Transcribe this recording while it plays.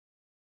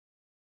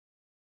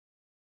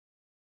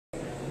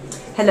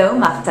Hello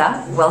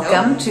Marta,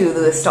 welcome to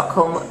the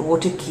Stockholm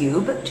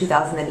Watercube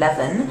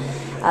 2011.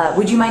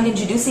 Would you mind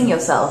introducing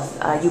yourself?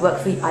 You work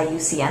for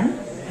IUCN?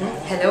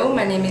 Hello,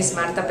 my name is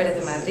Marta Perez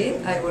de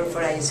Madrid. I work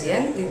for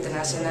IUCN, the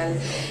International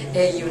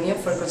Union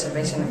for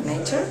Conservation of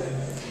Nature.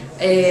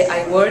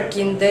 I work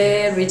in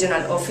the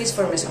regional office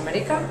for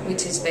Meso-America,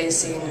 which is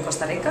based in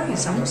Costa Rica, in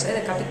San Jose,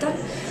 the capital.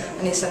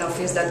 And it's an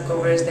office that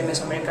covers the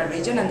Meso-American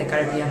region and the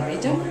Caribbean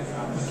region.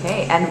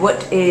 Okay, and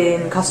what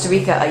in Costa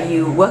Rica are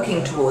you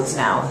working towards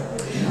now?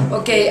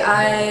 Okay,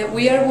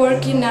 we are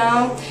working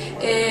now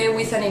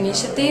with an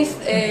initiative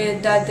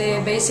that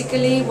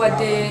basically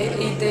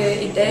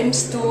it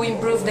aims to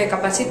improve the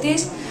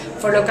capacities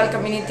for local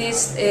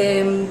communities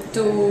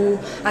to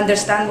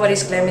understand what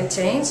is climate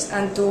change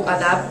and to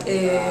adapt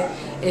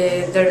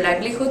their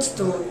livelihoods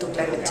to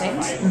climate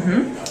change.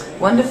 Mm-hmm.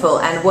 Wonderful.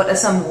 And what are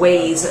some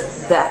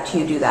ways that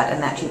you do that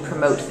and that you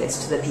promote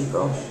this to the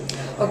people?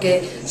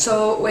 Okay,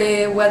 so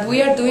what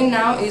we are doing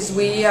now is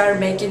we are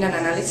making an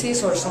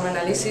analysis or some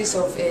analysis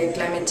of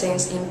climate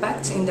change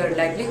impacts in their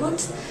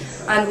livelihoods,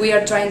 and we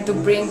are trying to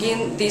bring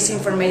in this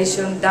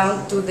information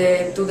down to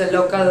the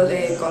local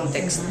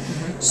context.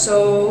 Mm-hmm.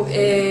 So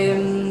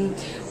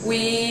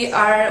we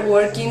are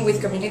working with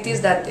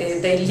communities that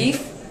they live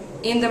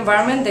in the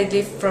environment, they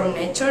live from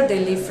nature, they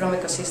live from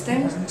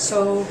ecosystems. Mm-hmm.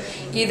 So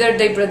either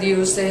they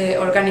produce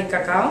organic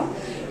cacao,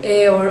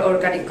 or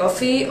organic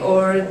coffee,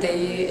 or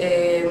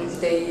they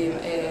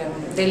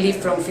live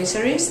from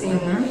fisheries in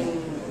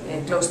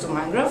close to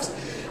mangroves.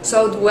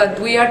 So what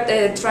we are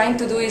trying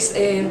to do is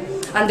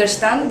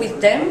understand with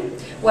them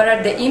what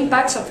are the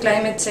impacts of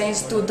climate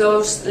change to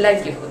those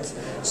livelihoods.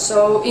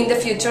 So in the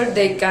future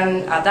they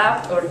can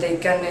adapt, or they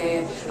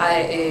can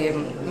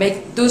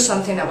do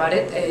something about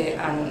it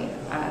and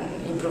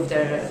improve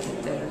their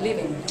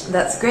living.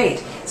 That's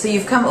great. So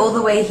you've come all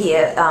the way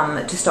here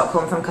to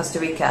Stockholm from Costa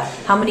Rica.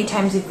 How many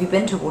times have you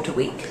been to Water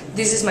Week?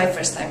 This is my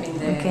first time in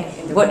the. Okay.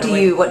 In the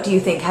What do you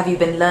think? Have you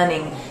been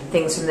learning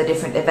things from the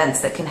different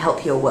events that can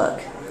help your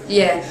work?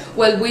 Yeah,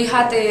 well, we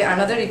had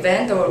another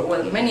event, or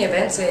well, many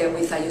events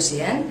with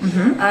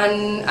IUCN,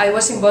 and I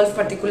was involved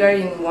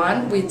particularly in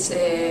one, which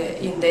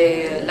in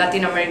the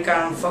Latin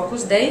American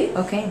Focus Day.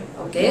 Okay.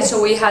 Okay, yes.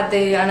 So we had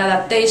an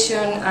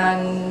adaptation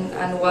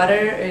and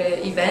water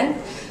event.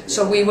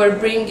 So we were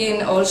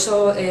bringing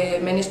also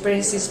many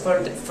experiences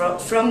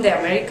from the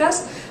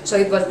Americas. So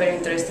it was very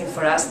interesting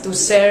for us to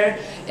share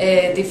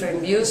different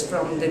views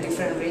from the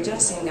different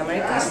regions in the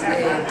Americas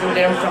to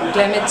learn from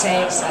climate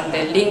change and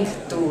the link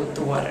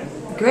to water.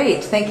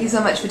 Great. Thank you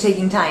so much for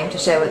taking time to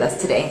share with us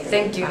today.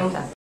 Thank you.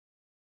 Marta.